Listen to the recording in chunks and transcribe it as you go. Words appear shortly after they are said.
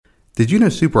Did you know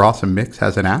Super Awesome Mix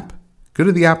has an app? Go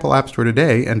to the Apple App Store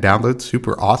today and download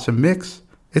Super Awesome Mix.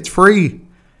 It's free.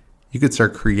 You could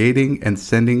start creating and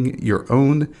sending your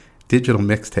own digital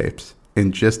mixtapes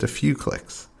in just a few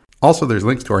clicks. Also, there's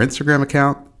links to our Instagram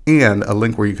account and a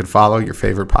link where you can follow your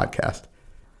favorite podcast.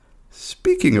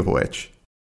 Speaking of which,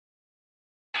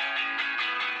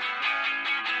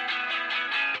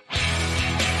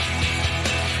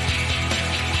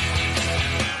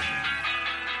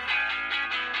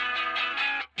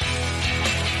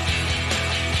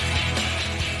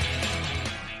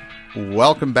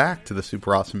 welcome back to the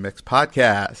Super Awesome Mix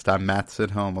podcast. I'm Matt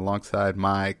Sidholm alongside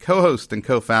my co-host and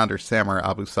co-founder, Samer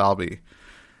Abu Salbi.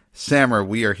 Samer,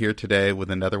 we are here today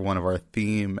with another one of our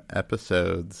theme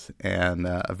episodes, and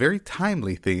a very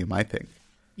timely theme, I think.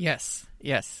 Yes.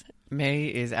 May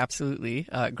is absolutely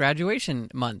graduation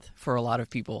month for a lot of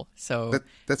people. So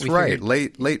that's right.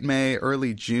 Late May,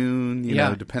 early June, you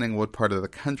know, depending what part of the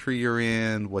country you're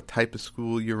in, what type of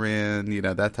school you're in, you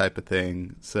know, that type of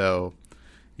thing. So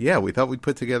yeah, we thought we'd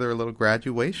put together a little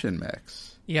graduation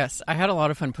mix. Yes, I had a lot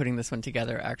of fun putting this one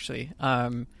together, actually.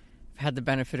 I've had the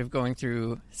benefit of going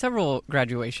through several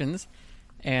graduations,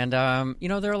 and, you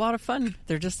know, they're a lot of fun.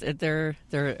 They're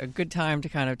a good time to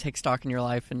kind of take stock in your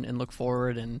life and look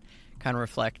forward and kind of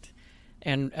reflect.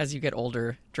 And as you get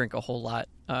older, drink a whole lot,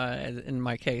 in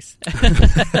my case.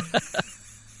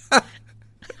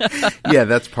 Yeah,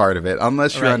 that's part of it.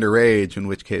 Unless you're underage, in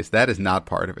which case that is not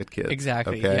part of it, kids.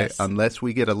 Exactly. Okay. Yes. Unless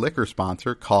we get a liquor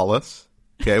sponsor, call us.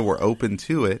 Okay, we're open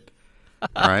to it.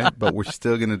 All right, but we're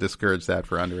still going to discourage that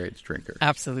for underage drinkers.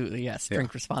 Absolutely, yes.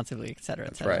 Drink responsibly, et cetera,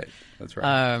 et cetera. That's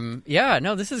right. Yeah,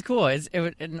 no, this is cool.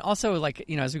 And also, like,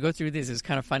 you know, as we go through these, it's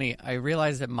kind of funny. I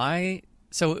realized that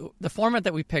so the format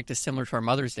that we picked is similar to our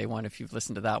Mother's Day one, if you've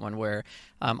listened to that one, where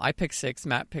I picked 6,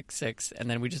 Matt picked 6, and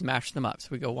then we just mashed them up. So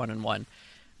we go 1 and 1.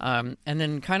 And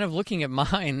then kind of looking at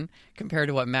mine compared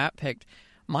to what Matt picked,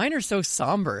 mine are so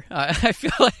somber. I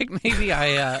feel like maybe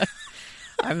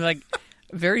I'm like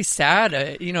very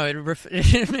sad. You know,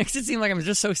 it makes it seem like I'm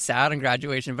just so sad on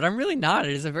graduation, but I'm really not.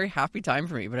 It is a very happy time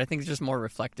for me, but I think it's just more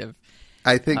reflective.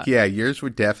 I think, yours were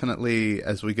definitely,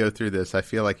 as we go through this, I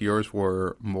feel like yours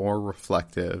were more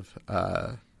reflective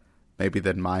maybe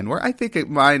than mine were. I think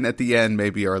mine at the end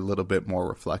maybe are a little bit more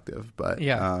reflective, but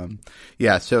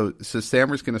So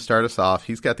Samer's going to start us off.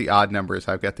 He's got the odd numbers.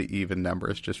 I've got the even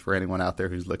numbers, just for anyone out there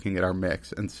who's looking at our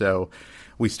mix. And so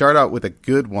we start out with a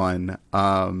good one.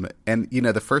 And you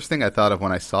know, the first thing I thought of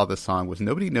when I saw this song was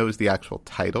nobody knows the actual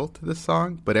title to this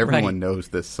song, but everyone knows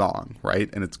this song, right?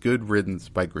 And it's Good Riddance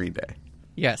by Green Day.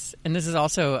 Yes, and this is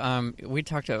also we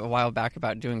talked a while back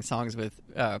about doing songs with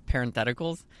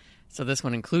parentheticals. So this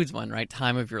one includes one, right?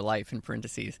 Time of your life in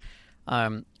parentheses.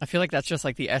 I feel like that's just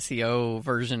like the SEO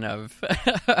version of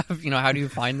you know, how do you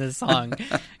find this song?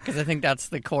 Because I think that's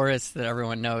the chorus that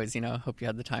everyone knows, you know, hope you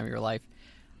had the time of your life.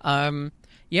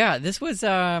 This was,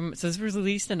 so this was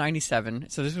released in 97.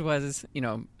 So this was, you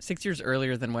know, 6 years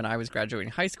earlier than when I was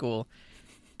graduating high school.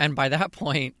 And by that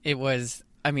point, it was,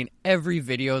 I mean, every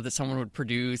video that someone would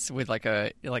produce with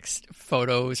like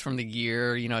photos from the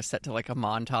year, you know, set to like a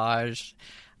montage,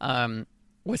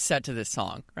 was set to this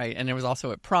song, right? And it was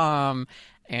also at prom,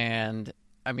 and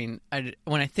I mean,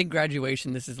 when I think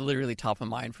graduation, this is literally top of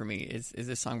mind for me, is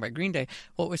this song by Green Day.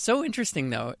 What was so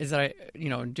interesting, though, is that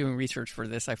doing research for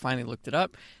this, I finally looked it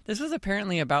up. This was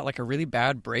apparently about like a really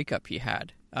bad breakup he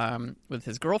had with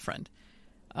his girlfriend.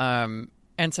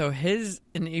 And so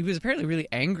he was apparently really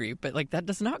angry, but like that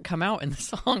does not come out in the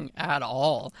song at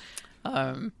all.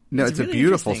 No, it's really a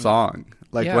beautiful song.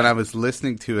 Like when I was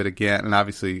listening to it again, and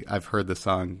obviously I've heard the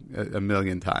song a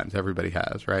million times. Everybody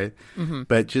has, right? Mm-hmm.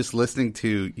 But just listening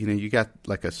to, you know, you got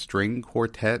like a string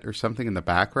quartet or something in the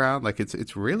background. Like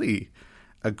it's really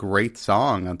a great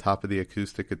song on top of the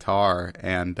acoustic guitar.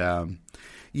 And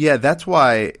that's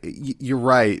why you're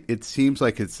right. It seems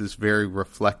like it's this very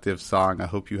reflective song. I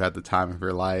hope you had the time of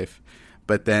your life.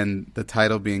 But then the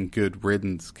title being Good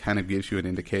Riddance kind of gives you an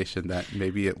indication that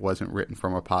maybe it wasn't written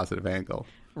from a positive angle.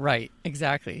 Right,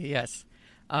 exactly, yes.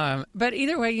 But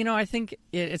either way, you know, I think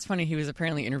it's funny. He was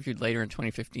apparently interviewed later in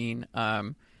 2015,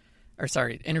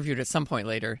 interviewed at some point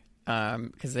later,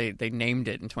 because they named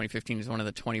it in 2015 as one of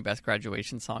the 20 best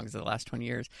graduation songs of the last 20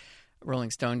 years.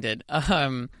 Rolling Stone did.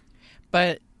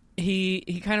 But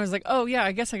he kind of was like, oh, yeah,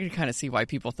 I guess I could kind of see why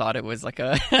people thought it was like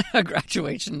a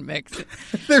graduation mix.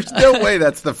 There's no way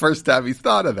that's the first time he's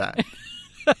thought of that.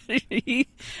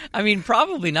 I mean,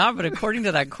 probably not, but according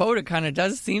to that quote, it kind of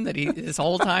does seem that this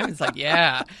whole time it's like,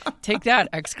 yeah, take that,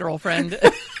 ex-girlfriend.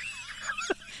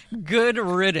 Good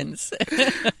riddance.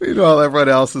 Meanwhile, everyone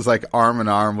else is like arm in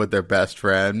arm with their best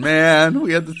friend. Man,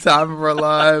 we had the time of our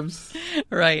lives.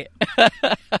 Right.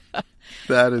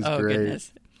 That is great.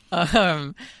 Goodness.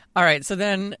 All right. So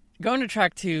then going to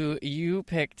track 2, you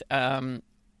picked a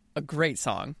great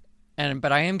song,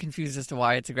 but I am confused as to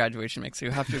why it's a graduation mix. So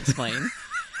you have to explain.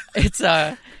 It's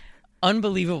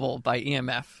Unbelievable by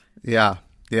EMF. Yeah.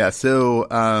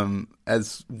 So,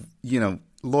 as you know,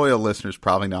 loyal listeners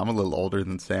probably know, I'm a little older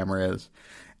than Sammer is.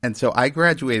 And so I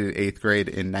graduated 8th grade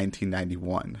in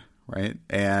 1991, right?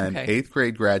 And 8th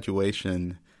grade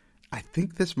graduation, I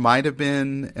think this might have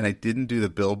been, and I didn't do the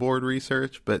Billboard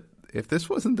research, but if this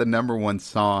wasn't the number one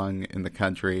song in the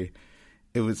country,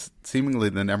 it was seemingly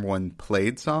the number one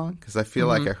played song, because I feel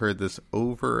like I heard this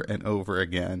over and over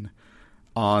again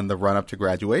on the run up to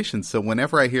graduation. So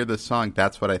whenever I hear this song,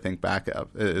 that's what I think back of.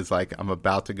 It's like I'm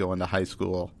about to go into high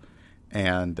school.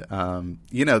 And,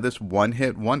 this one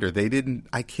hit wonder,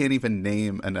 I can't even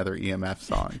name another EMF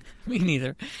song. Me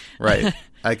neither. Right.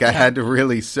 Like I had to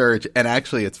really search. And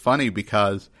actually it's funny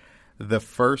because the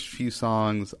first few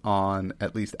songs on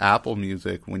at least Apple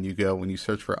Music, when you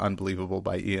search for Unbelievable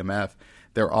by EMF,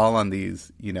 they're all on these,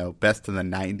 best of the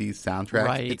 90s soundtracks.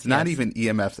 Right, it's not even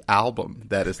EMF's album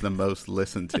that is the most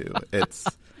listened to. It's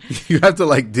you have to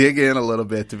like dig in a little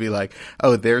bit to be like,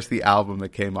 oh, there's the album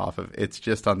it came off of. It's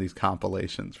just on these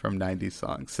compilations from 90s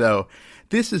songs. So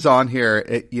this is on here.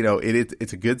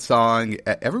 It's a good song.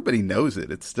 Everybody knows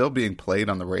it. It's still being played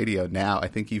on the radio now. I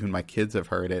think even my kids have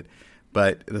heard it.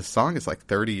 But the song is like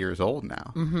 30 years old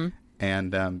now. Mm-hmm.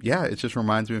 And, it just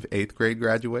reminds me of 8th grade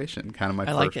graduation, kind of my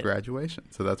first graduation.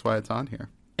 So that's why it's on here.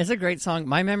 It's a great song.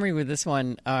 My memory with this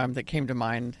one that came to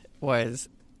mind was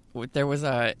there was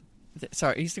I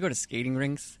used to go to skating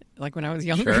rinks like when I was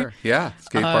younger. Sure, yeah.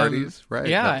 Skate parties, right.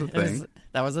 Yeah,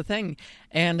 that was a thing.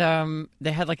 And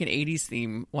they had like an 80s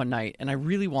theme one night, and I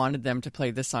really wanted them to play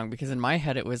this song because in my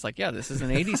head it was like, yeah, this is an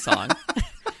 80s song.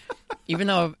 Even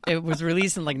though it was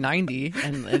released in like 90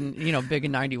 and big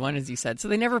in 91, as you said. So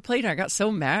they never played it. I got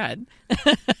so mad.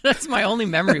 That's my only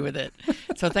memory with it.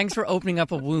 So thanks for opening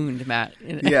up a wound, Matt.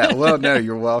 Yeah, well, no,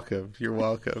 you're welcome. You're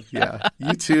welcome. Yeah.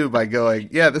 You too, by going,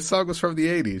 yeah, this song was from the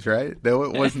 80s, right? No,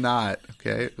 it was not.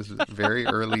 Okay. It was very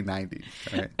early 90s.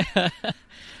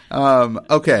 Right?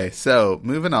 Okay, so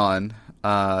moving on.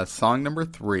 Song number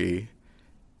 3.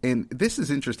 And this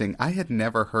is interesting. I had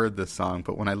never heard this song,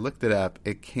 but when I looked it up,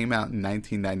 it came out in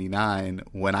 1999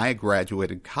 when I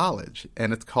graduated college.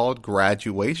 And it's called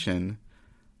Graduation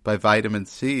by Vitamin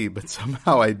C, but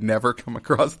somehow I'd never come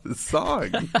across this song.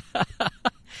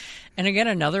 And again,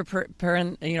 another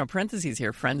parentheses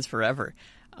here, Friends Forever.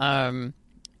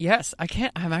 Yes,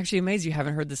 I'm actually amazed you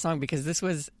haven't heard this song because this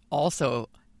was also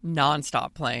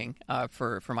nonstop playing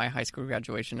for my high school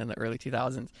graduation in the early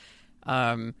 2000s.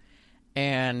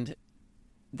 And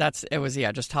it was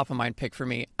just top of mind pick for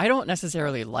me. I don't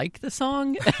necessarily like the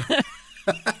song.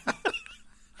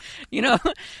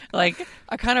 Like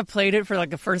I kind of played it for like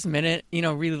the first minute,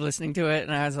 really listening to it.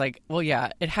 And I was like, well, yeah,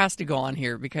 it has to go on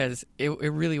here because it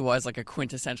really was like a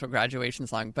quintessential graduation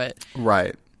song. But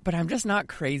right. But I'm just not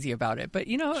crazy about it. But,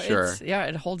 sure.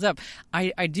 It holds up.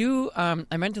 I do,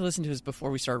 I meant to listen to this before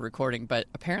we started recording, but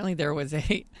apparently there was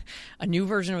a new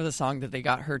version of the song that they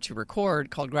got her to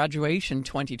record called Graduation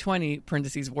 2020,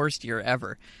 parentheses, worst year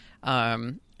ever.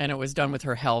 And it was done with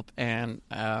her help, and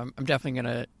I'm definitely going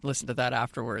to listen to that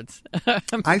afterwards.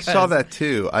 I saw that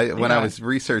too when I was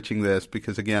researching this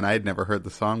because, again, I had never heard the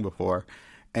song before.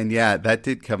 And, yeah, that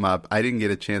did come up. I didn't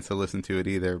get a chance to listen to it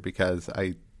either because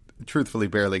I truthfully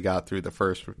barely got through the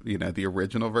first, the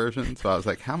original version. So I was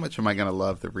like, how much am I going to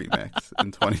love the remix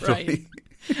in 2020?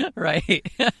 Right.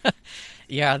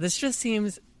 Yeah, this just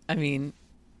seems,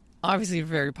 obviously a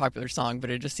very popular song, but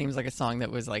it just seems like a song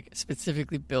that was like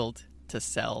specifically built to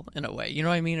sell in a way. You know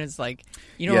what I mean? It's like,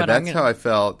 what? That's how I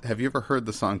felt. Have you ever heard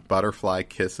the song Butterfly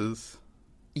Kisses?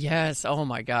 Yes. Oh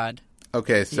my God.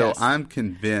 Okay. So yes. I'm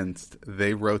convinced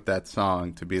they wrote that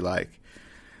song to be like,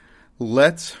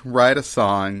 let's write a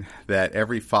song that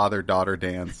every father-daughter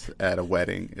dance at a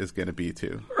wedding is going to be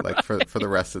to, like for the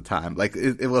rest of the time. Like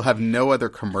it will have no other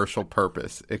commercial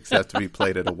purpose except to be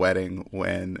played at a wedding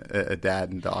when a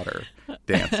dad and daughter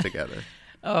dance together.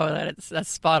 Oh, that's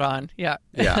spot on. Yeah.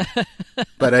 Yeah.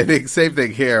 But I think same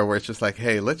thing here where it's just like,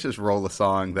 hey, let's just roll a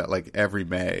song that like every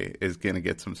May is going to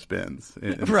get some spins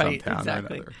in right, some town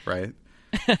exactly. or another,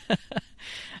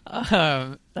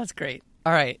 right? That's great.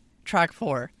 All right. Track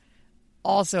 4.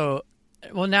 Also,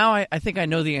 well, now I think I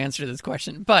know the answer to this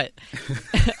question, but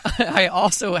I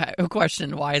also have a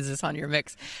question. Why is this on your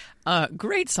mix?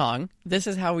 Great song. This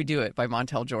Is How We Do It by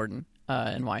Montel Jordan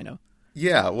and Wino.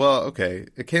 Yeah, well, okay.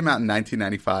 It came out in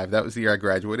 1995. That was the year I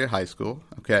graduated high school.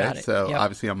 Okay, so Yep.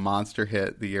 obviously a monster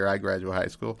hit the year I graduated high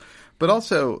school. But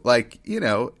also, like,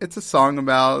 it's a song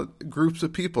about groups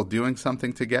of people doing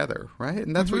something together, right?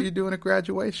 And that's what you're doing at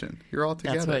graduation. You're all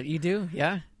together. That's what you do,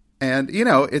 yeah. And,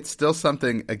 it's still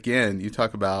something, again, you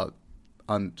talk about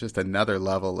on just another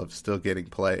level of still getting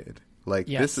played. Like,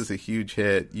 this is a huge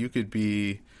hit. You could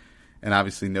be, and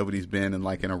obviously nobody's been in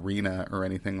like an arena or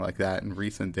anything like that in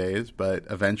recent days, but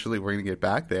eventually we're going to get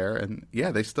back there. And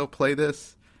yeah, they still play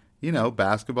this,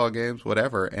 basketball games,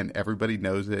 whatever, and everybody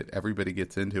knows it. Everybody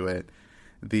gets into it.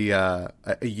 A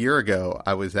year ago,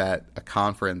 I was at a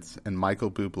conference and Michael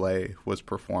Bublé was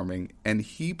performing, and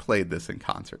he played this in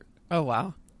concert. Oh,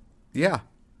 wow. Yeah.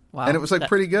 Wow. And it was like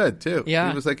pretty good too. Yeah.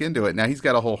 He was like into it. Now he's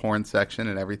got a whole horn section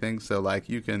and everything, so like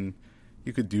you could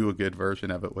do a good version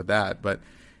of it with that. But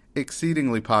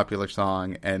exceedingly popular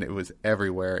song, and it was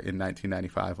everywhere in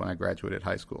 1995 when I graduated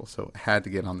high school, so it had to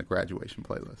get on the graduation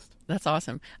playlist. That's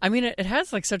awesome. I mean, it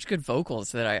has like such good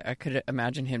vocals that I could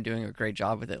imagine him doing a great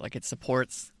job with it. Like it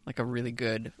supports like a really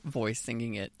good voice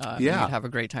singing it. You'd have a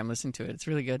great time listening to it. It's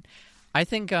really good. I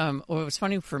think what was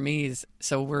funny for me is,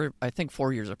 so we're, I think,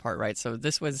 4 years apart, right? So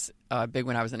this was big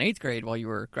when I was in 8th grade while you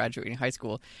were graduating high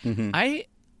school. I'm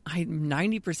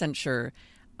 90% sure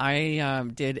I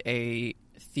did a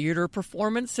theater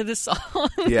performance to this song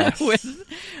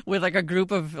with like a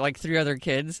group of like 3 other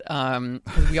kids.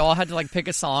 We all had to like pick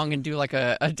a song and do like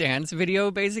a dance video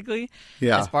basically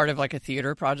as part of like a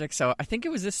theater project. So I think it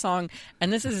was this song,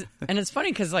 and it's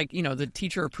funny because like the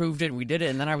teacher approved it and we did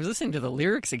it, and then I was listening to the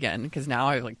lyrics again because now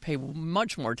I like pay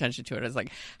much more attention to it. I was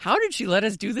like, how did she let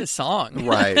us do this song?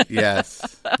 Right.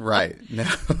 Yes. Right. No,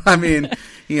 I mean,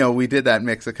 we did that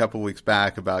mix a couple weeks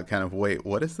back about kind of, wait,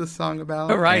 what is this song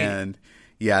about? Right. And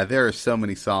yeah, there are so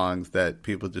many songs that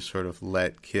people just sort of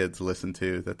let kids listen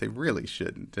to that they really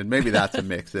shouldn't. And maybe that's a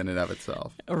mix in and of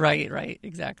itself. Right,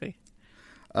 exactly.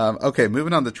 Okay,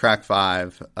 moving on to track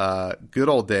 5, Good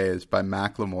Old Days by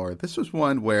Macklemore. This was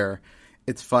one where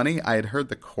it's funny, I had heard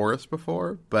the chorus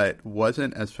before, but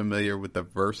wasn't as familiar with the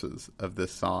verses of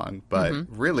this song, but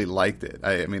really liked it.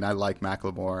 I mean, I like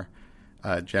Macklemore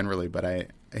generally, but I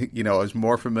was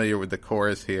more familiar with the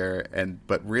chorus here,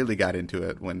 but really got into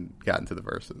it when got into the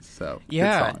verses. So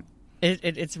yeah, good song.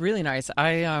 It's really nice.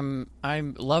 I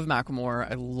love Macklemore.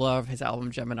 I love his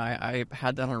album Gemini. I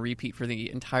had that on repeat for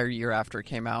the entire year after it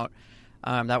came out.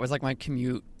 That was like my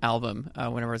commute album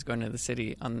whenever I was going to the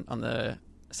city on the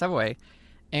subway.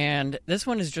 And this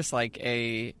one is just like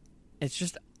it's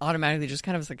just automatically just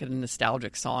kind of like a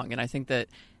nostalgic song. And I think that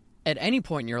at any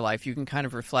point in your life, you can kind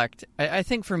of reflect. I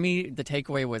think for me, the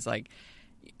takeaway was like,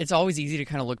 it's always easy to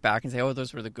kind of look back and say, oh,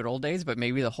 those were the good old days. But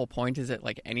maybe the whole point is that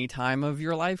like any time of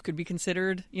your life could be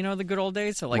considered, the good old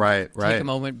days. So like take a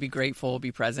moment, be grateful,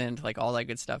 be present, like all that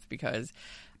good stuff, because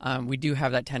we do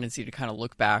have that tendency to kind of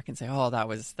look back and say, oh, that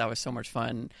was so much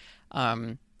fun.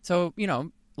 So,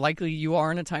 likely you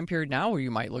are in a time period now where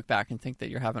you might look back and think that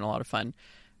you're having a lot of fun.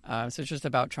 So it's just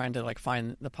about trying to like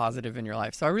find the positive in your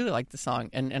life. So I really like the song,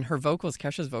 and her vocals,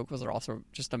 Kesha's vocals, are also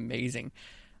just amazing.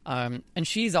 And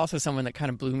she's also someone that kind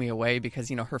of blew me away because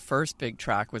her first big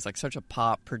track was like such a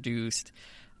pop produced.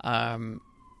 You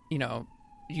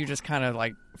just kind of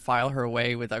like file her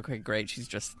away with, okay, great, she's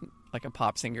just like a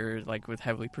pop singer, like with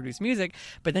heavily produced music.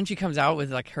 But then she comes out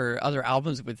with like her other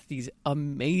albums with these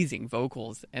amazing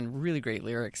vocals and really great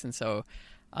lyrics, and so.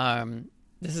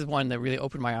 This is one that really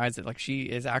opened my eyes that like she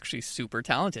is actually super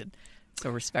talented.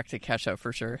 So respect to Kesha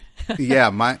for sure.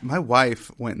 Yeah, my wife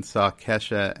went and saw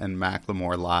Kesha and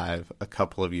Macklemore live a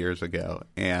couple of years ago,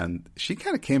 and she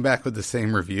kind of came back with the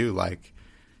same review. Like,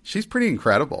 she's pretty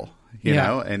incredible, you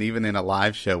know, and even in a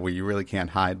live show where you really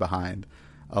can't hide behind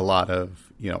a lot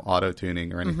of, auto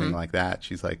tuning or anything like that.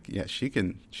 She's like, yeah, she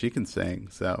can sing.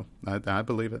 So I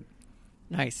believe it.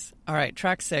 Nice. All right.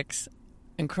 Track 6.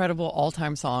 Incredible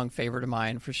all-time song, favorite of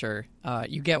mine for sure.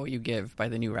 You Get What You Give by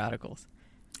the New Radicals.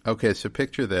 Okay, so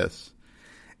picture this.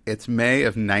 It's May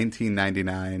of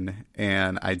 1999,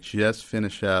 and I just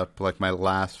finished up like my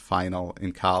last final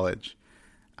in college.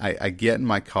 I get in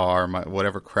my car, my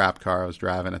whatever crap car I was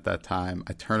driving at that time.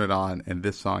 I turn it on, and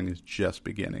this song is just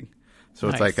beginning. So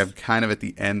it's like I'm kind of at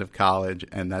the end of college,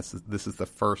 and this is the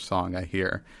first song I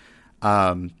hear.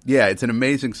 Yeah, it's an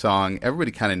amazing song.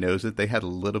 Everybody kind of knows it. They had a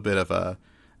little bit of a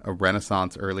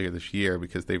renaissance earlier this year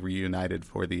because they reunited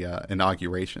for the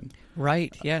inauguration.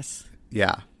 Right, yes.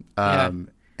 Yeah. And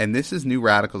this is New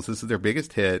Radicals. This is their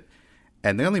biggest hit.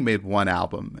 And they only made one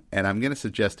album. And I'm going to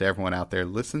suggest to everyone out there,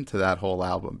 listen to that whole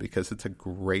album because it's a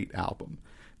great album.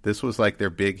 This was like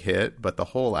their big hit, but the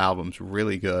whole album's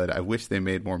really good. I wish they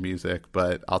made more music,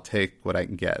 but I'll take what I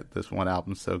can get. This one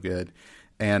album's so good.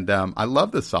 And I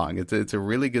love this song. It's a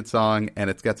really good song,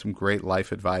 and it's got some great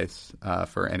life advice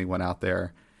for anyone out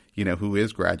there, you know, who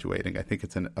is graduating. I think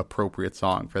it's an appropriate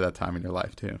song for that time in your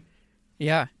life, too.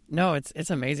 Yeah, no, it's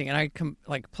amazing. And I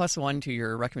like +1 to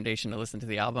your recommendation to listen to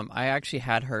the album. I actually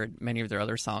had heard many of their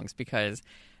other songs because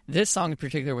this song in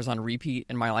particular was on repeat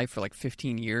in my life for like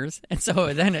 15 years. And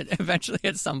so then it eventually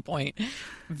at some point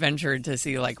ventured to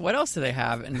see like what else do they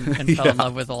have and fell in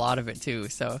love with a lot of it too.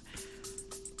 So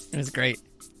it was great.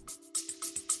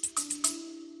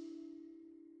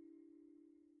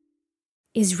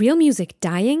 Is real music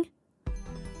dying?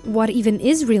 What even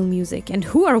is real music and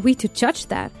who are we to judge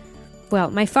that?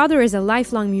 Well, my father is a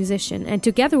lifelong musician and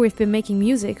together we've been making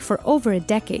music for over a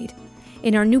decade.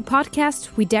 In our new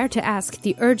podcast, we dare to ask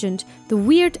the urgent, the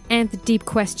weird, and the deep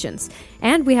questions,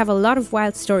 and we have a lot of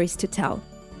wild stories to tell.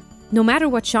 No matter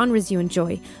what genres you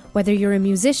enjoy, whether you're a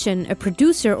musician, a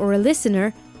producer, or a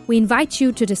listener, we invite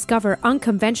you to discover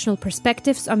unconventional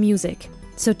perspectives on music.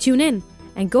 So tune in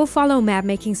and go follow Mad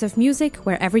Makings of Music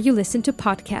wherever you listen to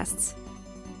podcasts.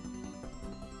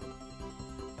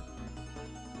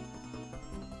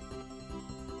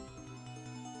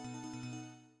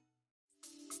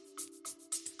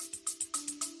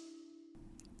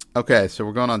 Okay, so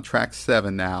we're going on track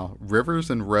 7 now. Rivers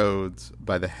and Roads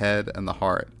by The Head and the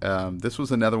Heart. This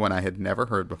was another one I had never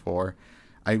heard before.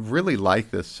 I really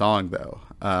like this song, though,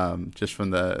 just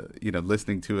from the, you know,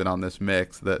 listening to it on this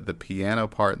mix, the piano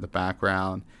part in the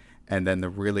background, and then the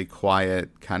really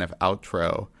quiet kind of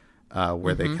outro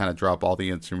where they kind of drop all the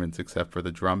instruments except for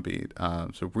the drum beat.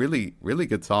 So really, really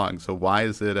good song. So why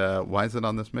is it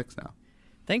on this mix now?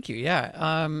 Thank you.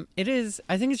 Yeah. It is,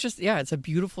 I think it's just, it's a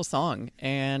beautiful song.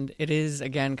 And it is,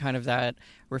 again, kind of that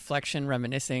reflection,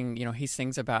 reminiscing, you know, he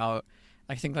sings about,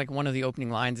 I think like one of the opening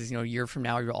lines is, you know, a year from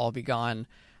now, you'll all be gone.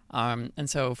 And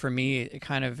so for me, it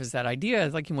kind of is that idea,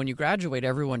 like when you graduate,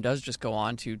 everyone does just go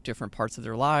on to different parts of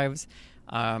their lives.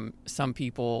 Some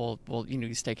people will, you know,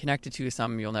 you stay connected to,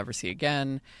 some you'll never see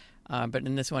again. But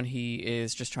in this one, he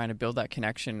is just trying to build that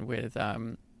connection with,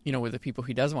 you know, with the people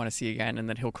he does want to see again, and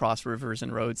that he'll cross rivers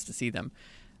and roads to see them.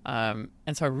 And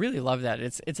so I really love that.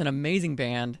 It's an amazing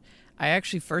band. I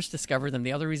actually first discovered them.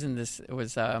 The other reason this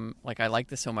was like I like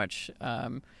this so much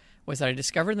was that I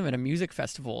discovered them at a music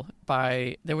festival.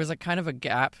 There was a kind of a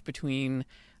gap between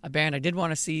a band I did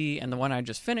want to see and the one I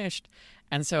just finished.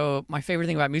 And so my favorite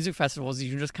thing about music festivals is you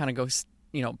can just kind of go,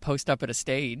 you know, post up at a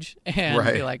stage and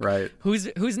be like,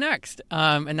 who's next?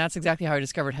 And that's exactly how I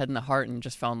discovered Head and the Heart and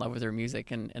just fell in love with their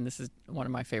music. And this is one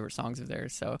of my favorite songs of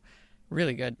theirs. So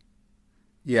really good.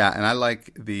 Yeah, and I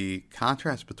like the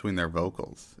contrast between their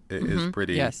vocals. It is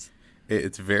pretty. Yes.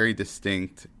 It's very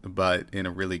distinct, but in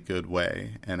a really good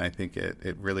way. And I think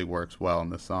it really works well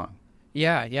in this song.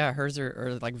 Yeah. Hers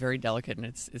are like very delicate, and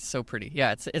it's so pretty.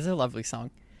 Yeah, it's a lovely song.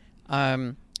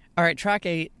 All right, track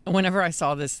 8. Whenever I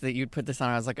saw this, that you'd put this on,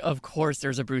 I was like, of course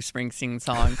there's a Bruce Springsteen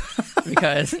song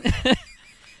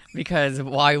because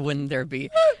why wouldn't there be?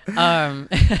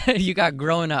 You got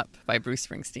Growing Up by Bruce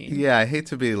Springsteen. Yeah, I hate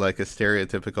to be like a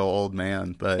stereotypical old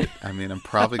man, but I mean, I'm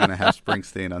probably going to have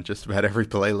Springsteen on just about every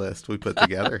playlist we put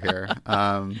together here.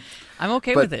 I'm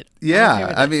okay with it.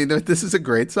 Yeah, I mean, this is a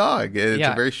great song. It's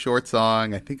a very short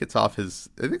song. I think this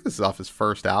is off his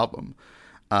first album.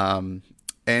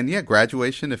 And yeah,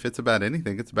 graduation, if it's about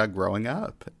anything, it's about growing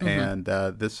up. And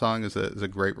this song is a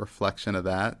great reflection of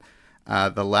that.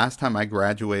 The last time I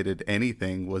graduated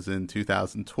anything was in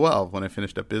 2012 when I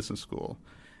finished up business school.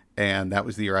 And that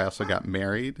was the year I also got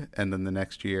married. And then the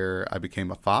next year I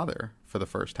became a father for the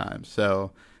first time.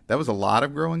 So that was a lot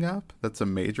of growing up. That's a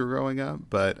major growing up.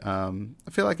 But I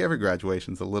feel like every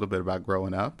graduation is a little bit about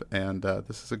growing up. And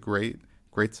this is a great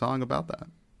song about that.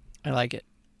 I like it.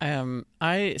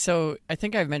 So I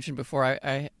think I've mentioned before,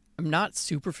 I'm not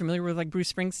super familiar with like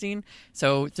Bruce Springsteen.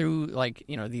 So through like,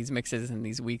 you know, these mixes and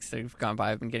these weeks that have gone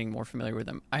by, I've been getting more familiar with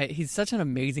him. He's such an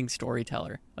amazing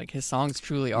storyteller. Like his songs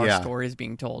truly are stories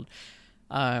being told.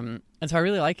 And so I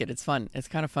really like it. It's fun. It's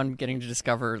kind of fun getting to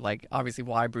discover like obviously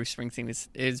why Bruce Springsteen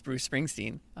is Bruce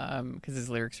Springsteen. Because his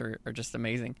lyrics are just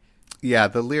amazing. Yeah,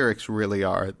 the lyrics really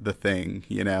are the thing,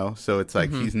 you know? So it's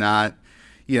like he's not...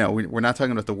 You know, we're not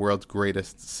talking about the world's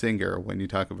greatest singer when you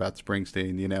talk about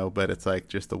Springsteen, you know, but it's like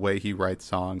just the way he writes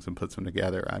songs and puts them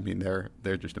together. I mean, they're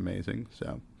just amazing.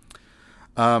 So,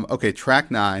 Okay, track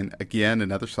 9, again,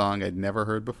 another song I'd never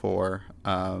heard before.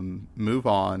 Move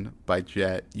On by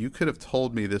Jet. You could have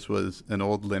told me this was an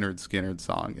old Lynyrd Skynyrd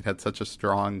song. It had such a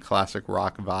strong classic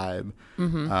rock vibe.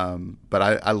 But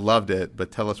I loved it.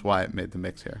 But tell us why it made the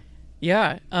mix here.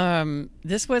 Yeah,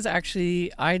 this was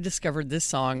actually, I discovered this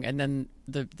song and then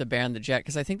the band The Jet,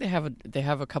 because I think they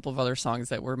have a couple of other songs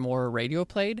that were more radio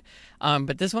played.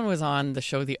 But this one was on the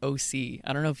show The OC.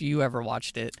 I don't know if you ever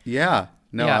watched it. Yeah.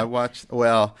 No, Yeah. I watched.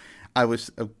 Well,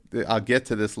 I'll get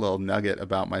to this little nugget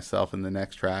about myself in the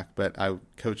next track, but I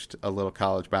coached a little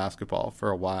college basketball for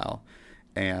a while.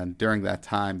 And during that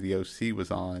time, the OC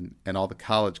was on, and all the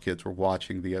college kids were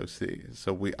watching the OC.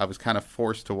 So I was kind of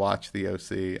forced to watch the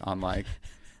OC on like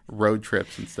road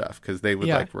trips and stuff, because they would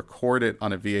like record it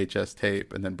on a VHS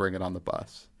tape and then bring it on the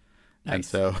bus. Nice. And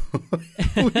so,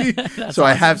 Awesome.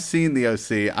 I have seen the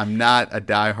OC. I'm not a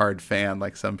diehard fan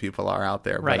like some people are out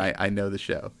there, Right. but I know the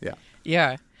show. Yeah.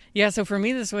 Yeah. Yeah, so for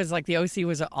me, this was like the OC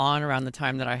was on around the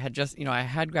time that I had just, I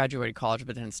had graduated college,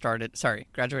 but then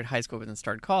graduated high school, but then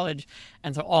started college.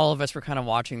 And so all of us were kind of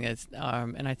watching this.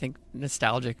 And I think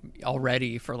nostalgic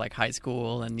already for like high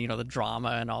school and, the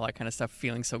drama and all that kind of stuff,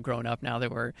 feeling so grown up now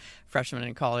that we're freshmen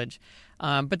in college.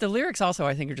 But the lyrics also,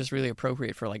 I think, are just really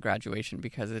appropriate for like graduation,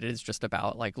 because it is just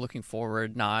about like looking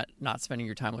forward, not spending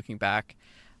your time looking back.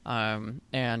 And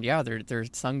yeah, they're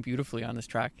sung beautifully on this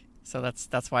track. So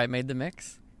that's why it made the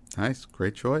mix. Nice.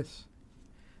 Great choice.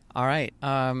 All right.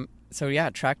 So yeah,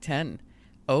 track 10,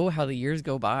 "Oh How the Years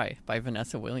Go By"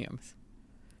 Vanessa Williams.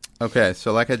 Okay,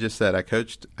 so like I just said, I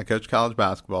coached college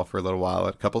basketball for a little while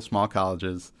at a couple small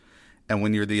colleges. And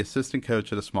when you're the assistant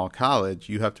coach at a small college,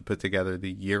 you have to put together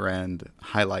the year-end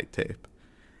highlight tape.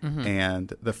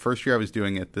 And the first year I was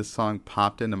doing it, this song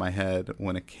popped into my head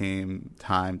when it came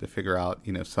time to figure out,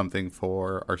 something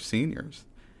for our seniors.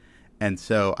 And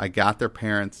so I got their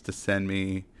parents to send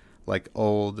me like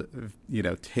old,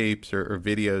 tapes or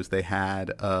videos they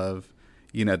had of,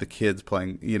 the kids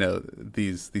playing,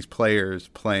 these players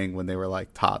playing when they were like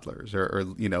toddlers or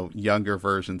younger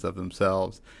versions of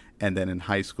themselves. And then in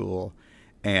high school.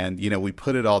 And, we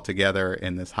put it all together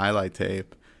in this highlight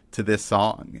tape to this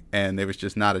song. And there was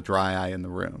just not a dry eye in the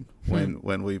room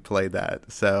when we played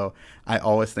that. So I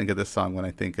always think of this song when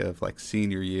I think of like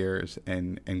senior years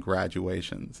and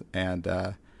graduations. And,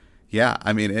 yeah,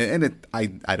 I mean,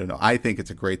 I don't know. I think it's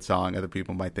a great song. Other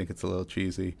people might think it's a little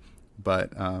cheesy.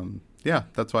 But, yeah,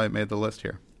 that's why it made the list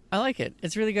here. I like it.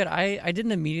 It's really good. I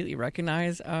didn't immediately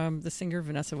recognize the singer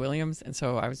Vanessa Williams, and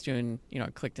so I was doing,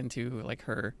 clicked into like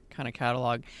her kind of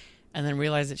catalog, and then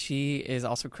realized that she is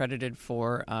also credited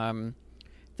for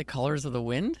The Colors of the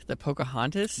Wind, the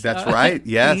Pocahontas. That's right.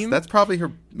 Yes, theme. that's probably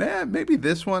her. Maybe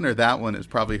this one or that one is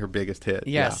probably her biggest hit.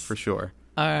 Yes. Yeah, for sure.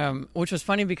 Which was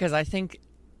funny because I think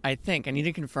I need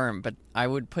to confirm, but I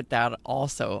would put that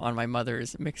also on my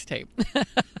mother's mixtape.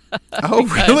 Oh,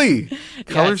 really?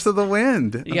 Colors Yes. of the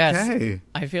Wind. Yes. Okay.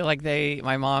 I feel like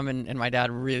my mom and my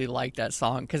dad really liked that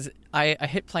song, because I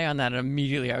hit play on that and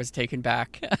immediately I was taken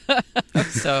back.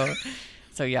 So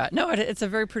yeah, no, it's a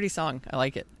very pretty song. I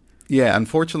like it. Yeah,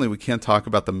 unfortunately, we can't talk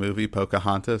about the movie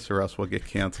Pocahontas or else we'll get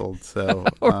canceled. So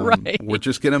Right. we're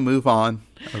just going to move on.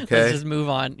 Okay. Let's just move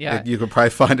on. Yeah. You can probably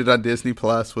find it on Disney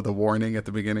Plus with a warning at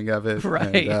the beginning of it.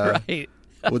 Right, and, right.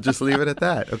 We'll just leave it at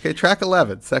that. Okay, track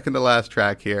 11, second to last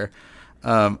track here.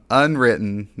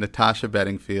 Unwritten, Natasha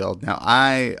Bedingfield. Now,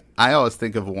 I always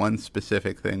think of one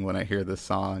specific thing when I hear this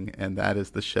song, and that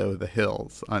is the show The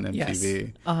Hills on MTV.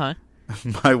 Yes. Uh-huh.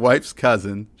 My wife's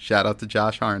cousin, shout out to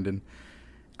Josh Harnden,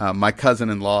 my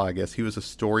cousin-in-law, I guess, he was a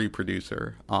story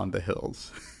producer on The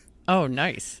Hills. Oh,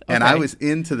 nice. Okay. And I was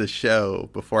into the show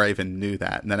before I even knew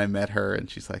that. And then I met her and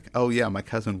she's like, oh, yeah, my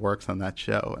cousin works on that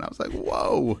show. And I was like,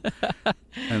 whoa.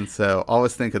 And so I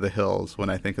always think of The Hills when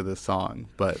I think of this song.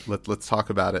 But let's talk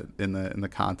about it in the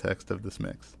context of this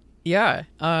mix. Yeah.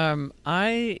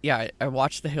 I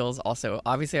watched The Hills also.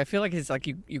 Obviously, I feel like it's like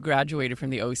you graduated from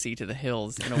the OC to The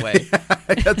Hills in a way.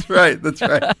 That's right.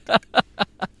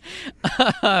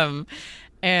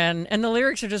 And the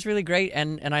lyrics are just really great,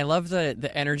 and I love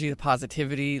the energy, the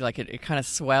positivity. Like it kind of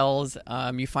swells.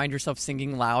 You find yourself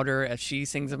singing louder as she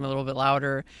sings them a little bit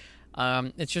louder.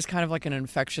 It's just kind of like an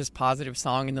infectious, positive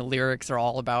song, and the lyrics are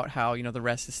all about how the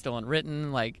rest is still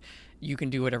unwritten. Like you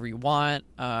can do whatever you want.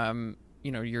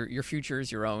 Your future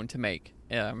is your own to make.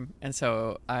 And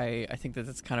so I think that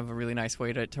that's kind of a really nice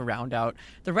way to round out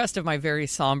the rest of my very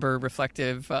somber,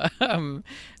 reflective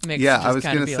mix. Yeah, I was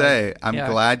going to say, like, I'm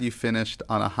glad you finished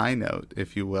on a high note,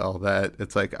 if you will, that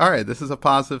it's like, all right, this is a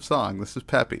positive song. This is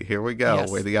peppy. Here we go.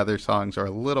 Yes. Where the other songs are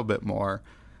a little bit more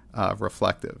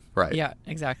reflective. Right. Yeah,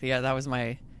 exactly. Yeah, that was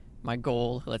my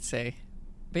goal, let's say.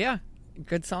 But yeah,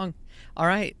 good song. All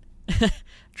right.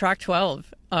 Track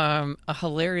 12. A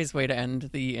hilarious way to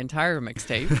end the entire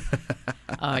mixtape.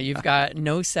 You've got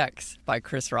No Sex by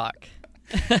Chris Rock.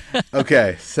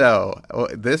 Okay, so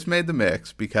this made the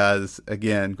mix because,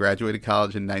 again, graduated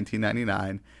college in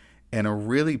 1999, and a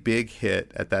really big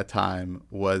hit at that time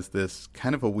was this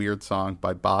kind of a weird song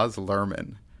by Baz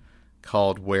Luhrmann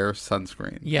called Wear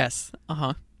Sunscreen. Yes,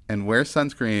 And Wear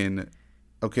Sunscreen,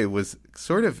 okay, was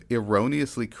sort of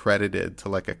erroneously credited to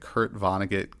like a Kurt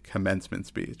Vonnegut commencement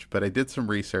speech, but I did some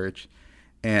research,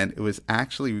 and it was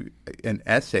actually an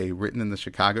essay written in the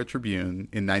Chicago Tribune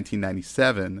in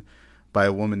 1997 by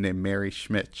a woman named Mary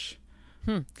Schmitz.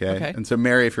 Okay. And so,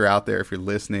 Mary, if you're out there, if you're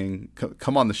listening,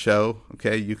 come on the show.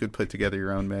 Okay. You could put together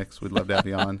your own mix. We'd love to have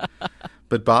you on.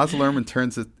 But Baz Luhrmann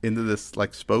turns it into this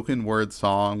like spoken word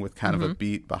song with kind of a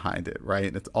beat behind it, right?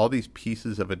 And it's all these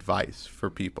pieces of advice for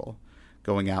people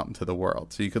going out into the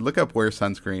world. So you could look up Wear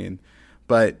Sunscreen.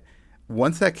 But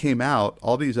once that came out,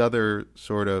 all these other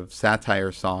sort of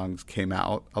satire songs came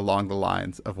out along the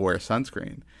lines of Wear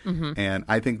Sunscreen. And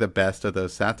I think the best of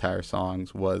those satire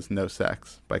songs was No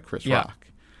Sex by Chris Rock.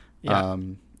 Yeah.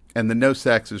 And the no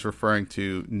sex is referring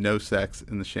to no sex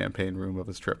in the champagne room of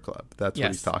a strip club. That's what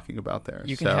he's talking about there.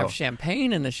 You can have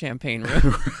champagne in the champagne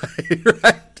room.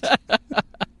 right.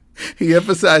 He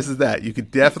emphasizes that. You could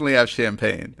definitely have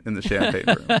champagne in the champagne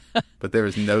room, but there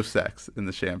is no sex in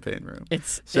the champagne room.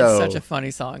 It's such a funny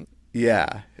song.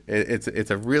 Yeah.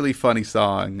 It's a really funny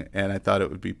song, and I thought it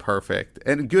would be perfect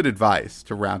and good advice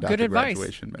to round out the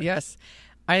graduation mix. Yes.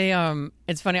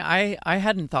 It's funny. I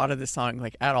hadn't thought of this song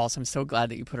like at all, so I'm so glad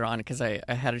that you put it on because I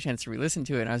had a chance to re-listen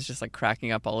to it, and I was just like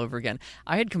cracking up all over again.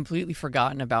 I had completely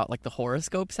forgotten about like the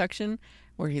horoscope section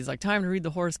where he's like, time to read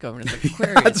the horoscope, and it's like,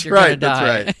 Aquarius, you're gonna die.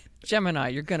 That's right. Gemini,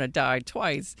 you're gonna die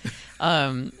twice.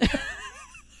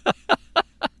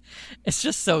 It's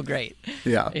just so great.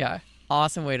 Yeah.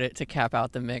 Awesome way to cap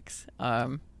out the mix.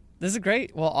 This is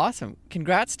great. Well, awesome.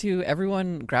 Congrats to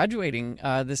everyone graduating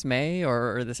this May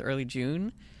or this early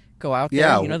June. Go out there.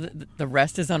 Yeah. You know, the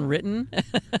rest is unwritten.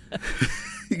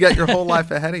 You got your whole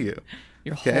life ahead of you.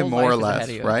 Your whole more life or less, ahead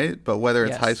of you. right? But whether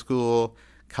it's high school,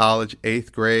 college,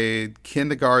 8th grade,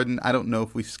 kindergarten, I don't know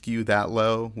if we skew that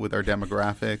low with our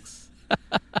demographics.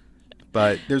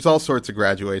 But there's all sorts of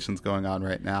graduations going on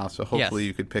right now. So hopefully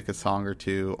you could pick a song or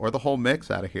two or the whole mix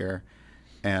out of here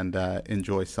and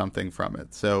enjoy something from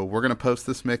it. So we're going to post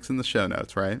this mix in the show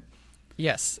notes, right?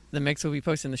 Yes, the mix will be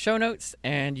posted in the show notes,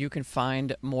 and you can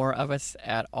find more of us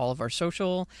at all of our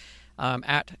social,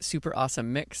 at Super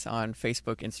Awesome Mix on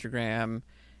Facebook, Instagram,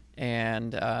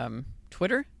 and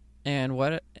Twitter. And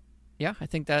I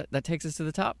think that takes us to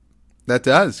the top. That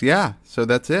does, yeah. So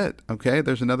that's it. Okay,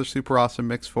 there's another Super Awesome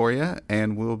Mix for you,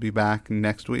 and we'll be back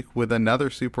next week with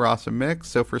another Super Awesome Mix.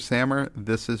 So for Sammer,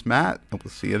 this is Matt, and we'll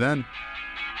see you then.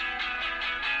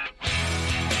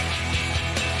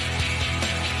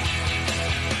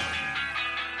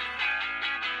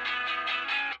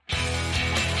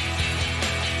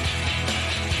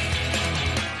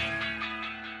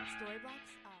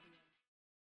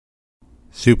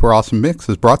 Super Awesome Mix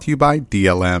is brought to you by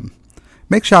DLM.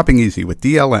 Make shopping easy with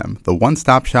DLM, the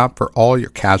one-stop shop for all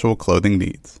your casual clothing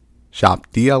needs. Shop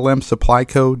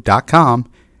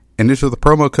DLMsupplyco.com and enter the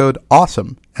promo code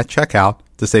AWESOME at checkout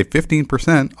to save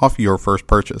 15% off your first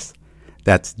purchase.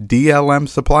 That's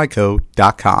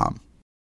DLMsupplyco.com.